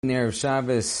Erev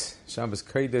Shabbos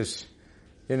Kodesh.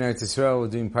 In Eretz Yisrael, we're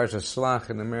doing Parshas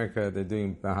Shlach. In America, they're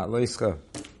doing B'Hat Loischa.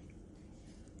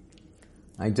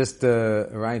 I just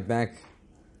arrived back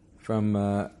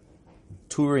from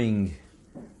touring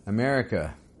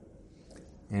America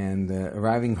and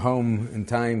arriving home in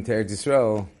time to Eretz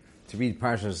Yisrael to read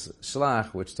Parshas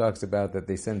Shlach, which talks about that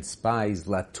they sent spies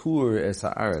Latour es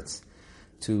haaretz,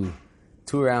 to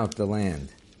tour out the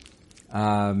land.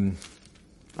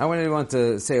 I want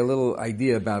to say a little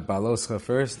idea about Baloscha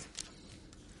first,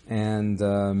 and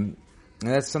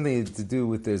that's something to do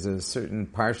with, there's a certain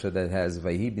parsha that has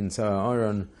Vayi bin Sarah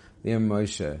Aaron V'yem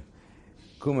Moshe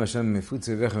Kum Hashem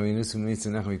mefutze vecha v'yinusu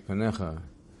mitzanach mikpanecha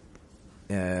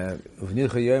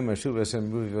Uvnicha yom ashuv Hashem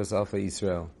b'uvivos alfa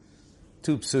Yisrael.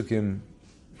 Two psukim,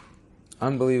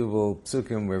 unbelievable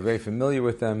psukim. We're very familiar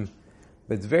with them,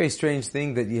 but it's a very strange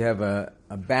thing that you have a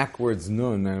backwards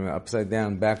nun, an upside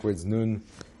down backwards nun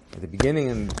at the beginning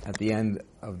and at the end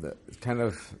of the, kind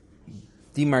of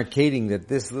demarcating that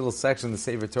this little section of the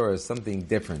Sefer Torah is something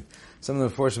different. Some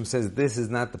of the Forshim says this is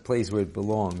not the place where it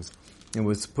belongs. It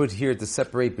was put here to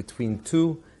separate between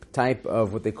two type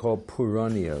of what they call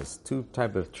puranios, two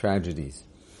type of tragedies.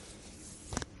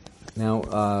 Now,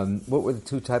 what were the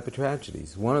two type of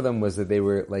tragedies? One of them was that they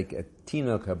were like a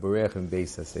tinok haborech and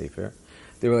beis hasefer.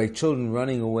 They were like children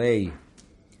running away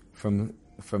from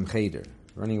cheder,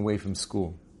 running away from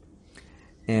school.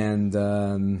 And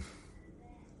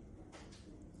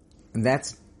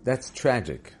that's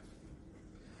tragic,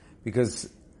 because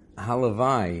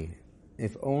halavai,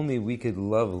 if only we could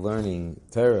love learning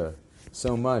Torah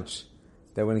so much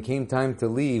that when it came time to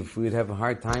leave, we would have a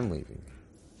hard time leaving.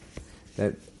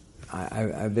 That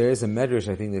there is a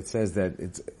medrash, I think, that says that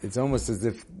it's almost as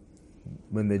if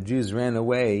when the Jews ran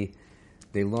away,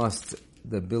 they lost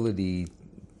the ability.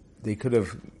 They could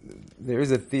have. There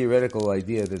is a theoretical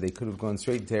idea that they could have gone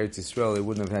straight to Eretz Yisrael. They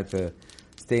wouldn't have had to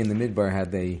stay in the Midbar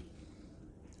had they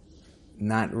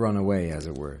not run away, as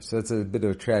it were. So it's a bit of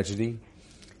a tragedy.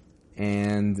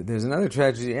 And there's another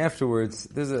tragedy afterwards.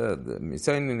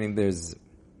 There's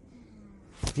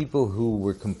people who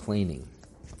were complaining.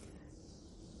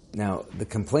 Now, the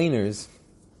complainers,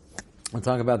 I'll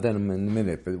talk about that in a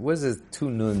minute, but it was the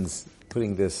two nuns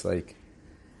putting this like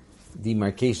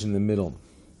demarcation in the middle.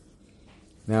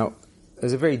 Now,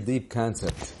 there's a very deep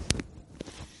concept.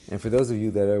 And for those of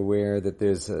you that are aware that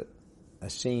there's a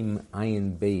Shem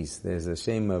ayin base, there's a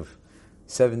Shem of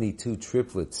 72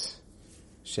 triplets,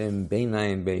 Shem bein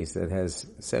ayin base, that has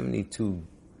 72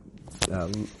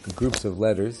 groups of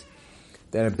letters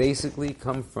that are basically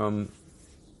come from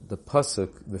the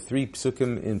pasuk, the three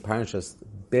psukim in Parshas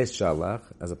Beshalach,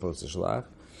 as opposed to Shlach.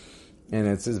 And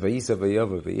it says Vayisa,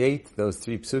 Vayava, Vayet, those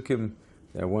three psukim,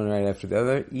 they're one right after the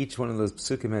other. Each one of those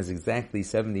psukim has exactly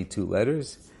 72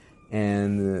 letters.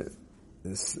 And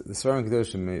the Slavin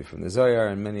Kedoshim from the Zohar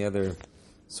and many other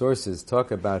sources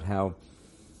talk about how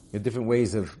there are different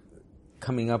ways of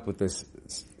coming up with this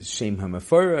Shem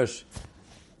HaMeforash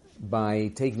by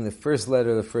taking the first letter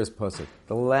of the first pasuk,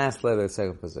 the last letter of the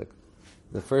second pasuk,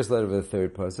 the first letter of the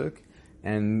third pasuk,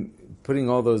 and putting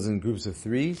all those in groups of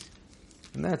three.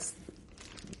 And that's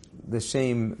the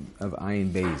Shem of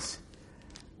Ayin Beis.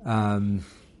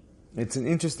 It's an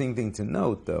interesting thing to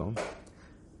note, though,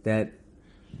 that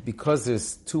because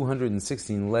there's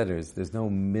 216 letters, there's no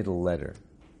middle letter.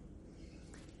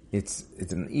 It's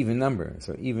an even number.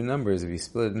 So even numbers, if you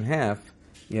split it in half,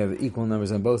 you have equal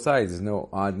numbers on both sides. There's no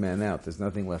odd man out. There's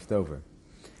nothing left over.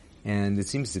 And it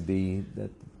seems to be that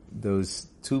those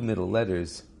two middle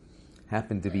letters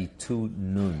happen to be two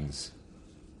nuns.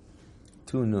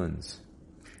 Two nuns.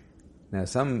 Now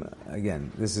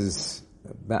again, this is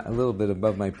a little bit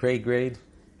above my pay grade,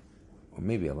 or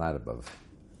maybe a lot above.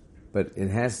 But it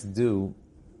has to do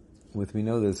with, we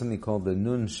know there's something called the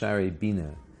Nun Shari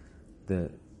Bina, the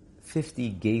 50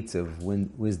 gates of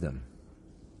wisdom.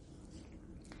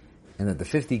 And that the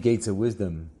 50 gates of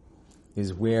wisdom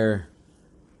is where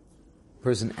a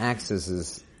person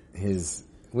accesses his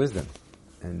wisdom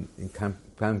and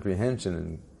comprehension,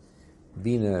 and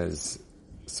Bina is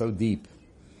so deep.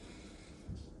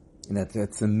 And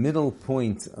that's the middle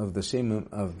point of the Shem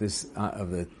of this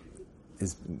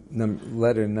is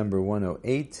letter number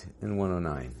 108 and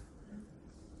 109.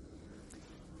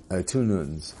 Two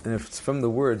nuns, and it's from the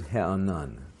word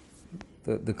Ha'anan,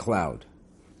 the cloud.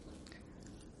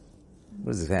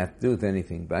 What does it have to do with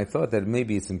anything? But I thought that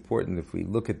maybe it's important if we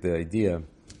look at the idea,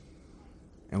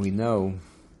 and we know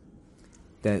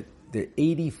that there are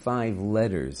 85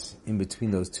 letters in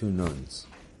between those two nuns.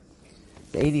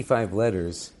 The 85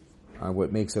 letters are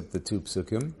what makes up the two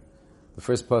psukim. The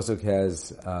first pasuk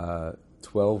has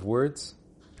 12 words,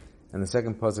 and the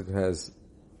second pasuk has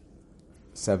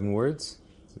 7 words.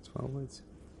 Is it 12 words?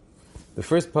 The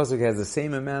first pasuk has the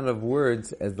same amount of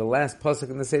words as the last pasuk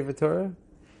in the Sefer Torah,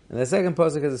 and the second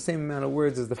pasuk has the same amount of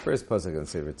words as the first pasuk in the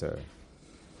Sefer Torah.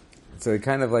 So it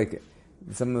kind of like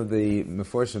some of the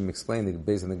Meforshim explain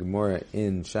based on the Gemara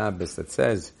in Shabbos that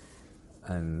says,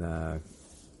 and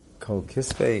Kol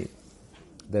Kisvei,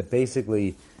 that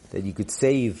basically that you could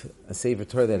save a Sefer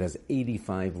Torah that has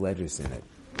 85 letters in it.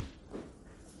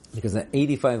 Because that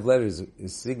 85 letters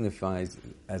signifies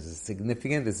as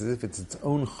significant as if it's its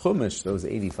own chumash, those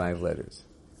 85 letters.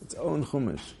 Its own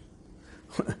chumash.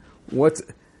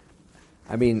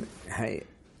 Hey,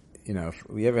 if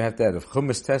we ever have to have a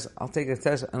chumash test, I'll take a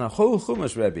test on a whole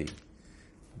chumash, Rebbe.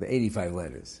 The 85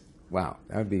 letters. Wow,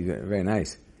 that would be very, very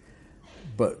nice.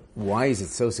 But why is it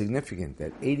so significant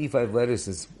that 85 letters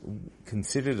is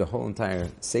considered a whole entire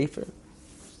sefer?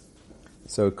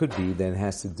 So it could be that it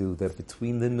has to do that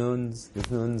between the nuns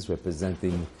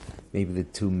representing maybe the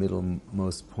 2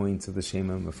 middlemost points of the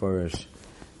Shema Meforish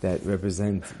that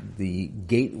represent the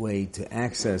gateway to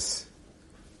access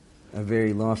a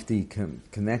very lofty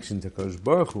connection to Kodesh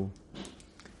Baruch Hu.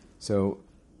 So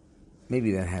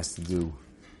maybe that has to do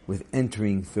with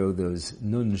entering through those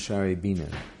nun shari bina.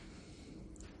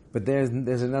 But there's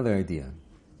another idea.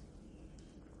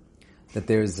 That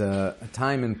there's a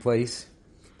time and place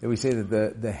that we say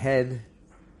that the head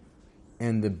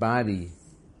and the body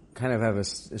kind of have a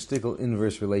shtickle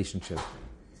inverse relationship.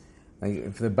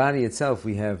 Like for the body itself,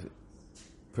 we have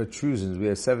protrusions. We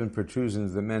have 7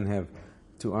 protrusions. The men have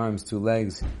 2 arms, 2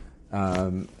 legs,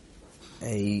 2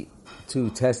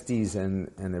 testes, and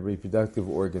a reproductive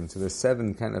organ. So there's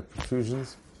 7 kind of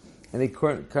protrusions, and they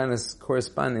kind of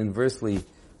correspond inversely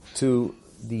to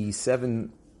the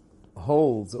 7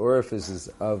 holes, orifices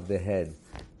of the head.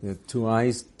 2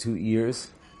 eyes, 2 ears.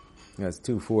 That's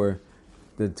 2 for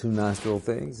the 2 nostril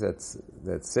things. That's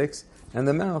 6, and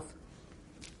the mouth.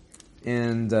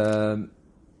 And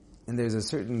there's a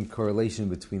certain correlation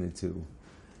between the 2.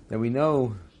 Now we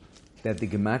know that the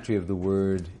gematria of the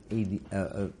word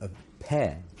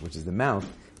peh, which is the mouth,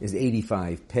 is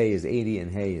 85. Peh is 80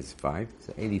 and hey is 5.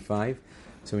 So 85.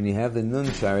 So when you have the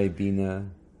nun shari bina,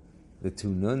 the 2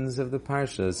 nuns of the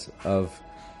parshas of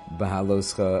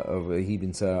Bahaloscha, of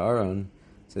Hibin Aaron,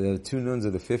 so the 2 nuns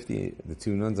are the 50, the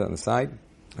 2 nuns on the side,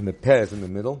 and the peh is in the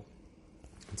middle.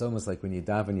 It's almost like when you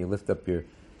daven, you lift up your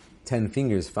 10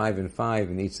 fingers, 5 and 5,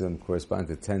 and each of them correspond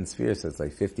to 10 spheres, so it's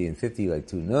like 50 and 50, like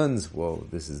 2 nuns. Whoa,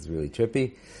 this is really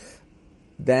trippy.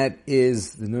 That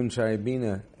is the nun shari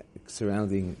bina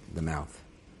surrounding the mouth,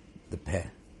 the peh.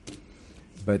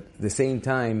 But at the same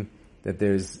time that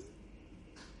there's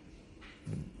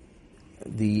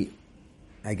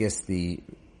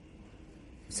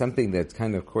something that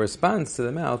kind of corresponds to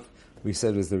the mouth, we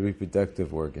said was the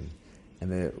reproductive organ.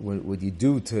 And what you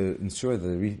do to ensure that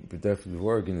the reproductive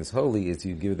organ is holy is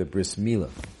you give it a bris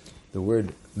milah. The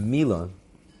word milah,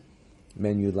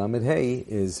 men yud lamed hey,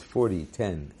 is 40,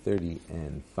 10, 30,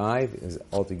 and 5, is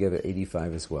altogether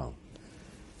 85 as well.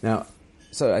 Now,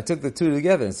 so I took the 2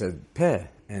 together and said peh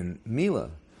and milah.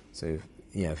 So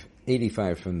you have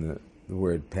 85 from the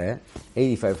word peh,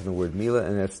 85 from the word milah,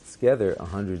 and that's together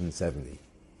 170.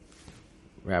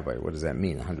 Rabbi, what does that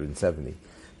mean, 170?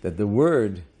 That the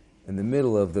word in the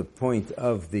middle of the point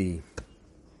of the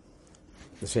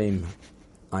same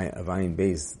of ayin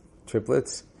beis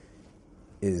triplets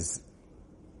is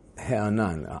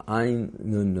he'anan, ayin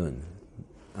nun nun.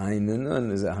 Ayin nun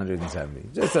nun is 170.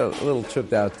 Just a little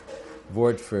tripped out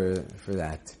word for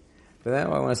that. But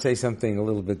now I want to say something a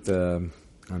little bit on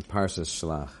Parshas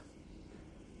Shlach.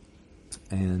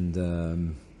 And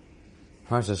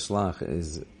Parshas Shlach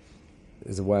is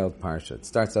a wild parsha. It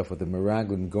starts off with the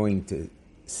Meraglim going to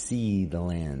see the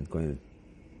land, going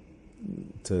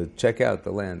to check out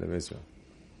the land of Israel.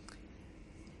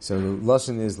 So the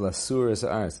lashon is lasur es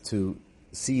ars, to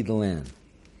see the land.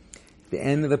 The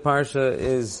end of the parsha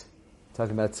is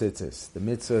talking about tzitzis, the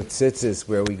mitzvah of tzitzis,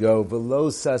 where we go below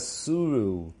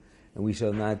sasuru, and we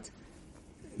shall not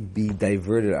be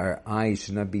diverted. Our eyes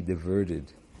should not be diverted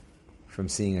from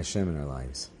seeing Hashem in our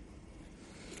lives.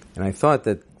 And I thought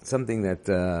that something that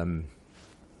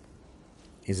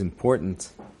is important,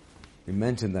 we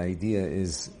mentioned the idea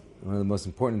is one of the most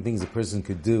important things a person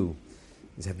could do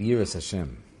is have yiras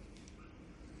Hashem.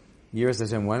 Yiras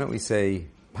Hashem, why don't we say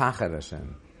pachad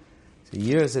Hashem? So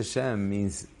yiras Hashem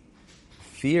means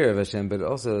fear of Hashem, but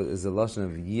also is the lashon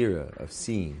of yira, of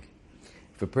seeing.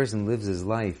 If a person lives his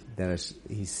life that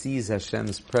he sees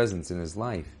Hashem's presence in his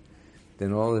life,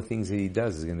 then all the things that he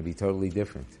does is going to be totally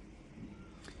different.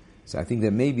 So I think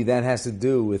that maybe that has to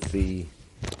do with the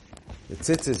The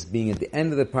tzitzis being at the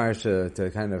end of the parsha to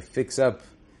kind of fix up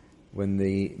when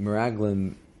the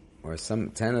Meraglim, or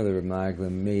some 10 of the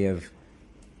Meraglim, may have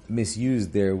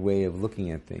misused their way of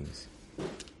looking at things.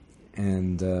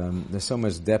 And there's so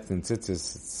much depth in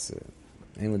tzitzis, it's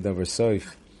Ein Davar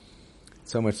Soif,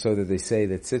 so much so that they say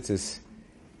that tzitzis,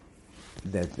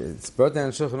 that it's brought down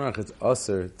in Shulchan Aruch, it's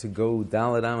usher to go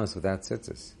Daled Amos without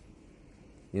tzitzis.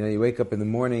 You know, you wake up in the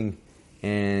morning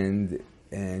and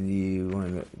you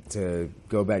want to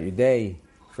go about your day.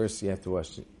 First you have to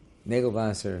wash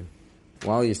Nagelwasser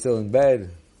while you're still in bed.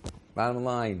 Bottom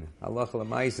line, halacha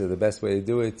l'maisa, the best way to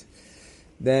do it.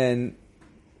 Then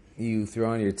you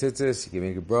throw on your tzitzis, you can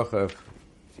make a bracha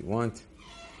if you want.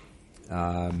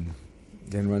 Then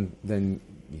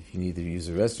if you need to use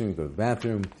the restroom, go to the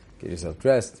bathroom, get yourself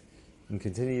dressed, and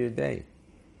continue your day.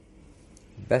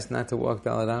 Best not to walk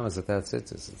Daled Amos without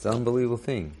tzitzis. It's an unbelievable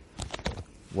thing.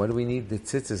 What do we need the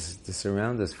tzitzis to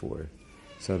surround us for?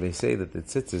 So they say that the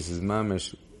tzitzis is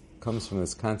mamash, comes from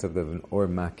this concept of an or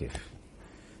makif.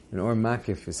 An or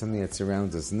makif is something that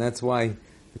surrounds us, and that's why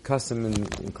the custom in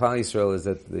Klal Yisrael is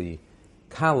that the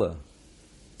kala,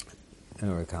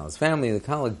 or kala's family, the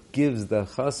kala gives the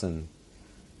chassan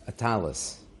a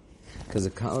talis, because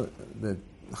the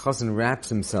chassan wraps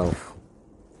himself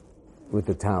with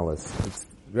the talis. It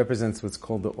represents what's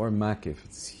called the or makif.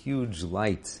 It's huge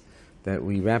light that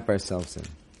we wrap ourselves in.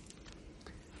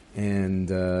 And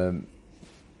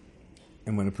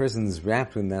when a person is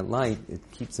wrapped in that light, it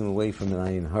keeps him away from an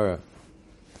ayin hara.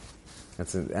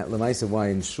 That's l'maisa why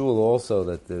in shul also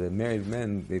that the married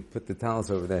men, they put the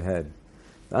talis over their head.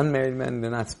 The unmarried men,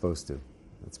 they're not supposed to.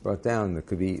 It's brought down. That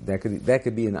could be an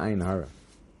ayin hara.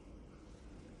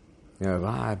 You know,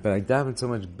 but I daven so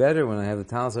much better when I have the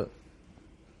talis.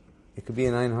 It could be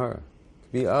an ayin hara.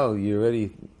 It could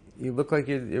be, you look like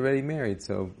you're already married,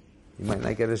 so you might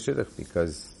not get a shidduch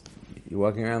because you're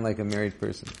walking around like a married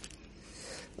person.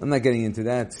 I'm not getting into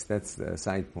that. That's the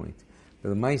side point. But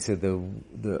the Maisa,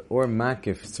 the or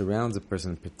makif surrounds a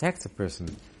person, protects a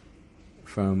person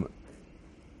from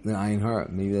the ayin hara.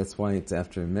 Maybe that's why it's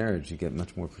after marriage you get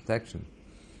much more protection.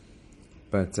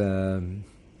 But I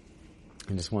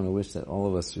just want to wish that all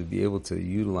of us would be able to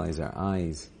utilize our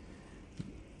eyes.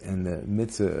 And the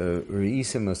mitzvah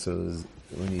re'isim,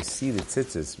 when you see the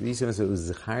tzitzis,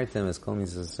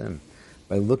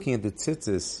 by looking at the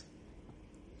tzitzis,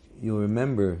 you'll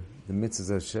remember the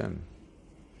mitzvahs of Hashem.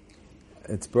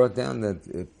 It's brought down that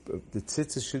the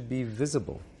tzitzis should be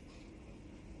visible.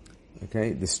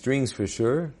 Okay, the strings for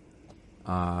sure.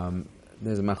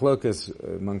 There's a machlokas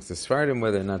amongst the Sfardim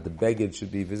whether or not the beged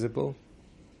should be visible.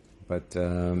 But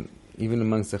even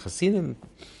amongst the Hasidim,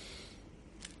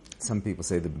 some people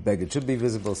say the beged should be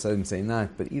visible, some say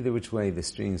not. But either which way, the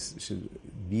strings should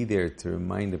be there to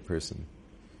remind a person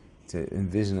to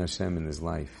envision Hashem in his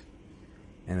life.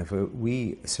 And if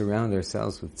we surround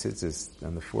ourselves with tzitzis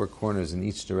on the four corners in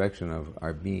each direction of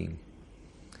our being,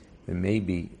 then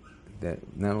maybe that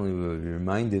not only will we be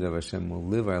reminded of Hashem, we'll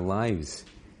live our lives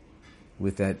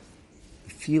with that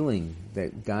feeling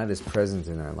that God is present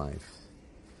in our life.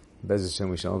 Bez Hashem,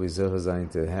 we shall always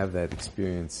zohazayin to have that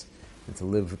experience and to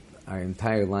live our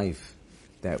entire life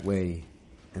that way,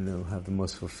 and then we'll have the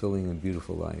most fulfilling and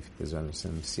beautiful life. Bez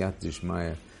Hashem, Siyat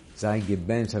Dishmaya, Zay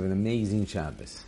Gebench, have an amazing Shabbos.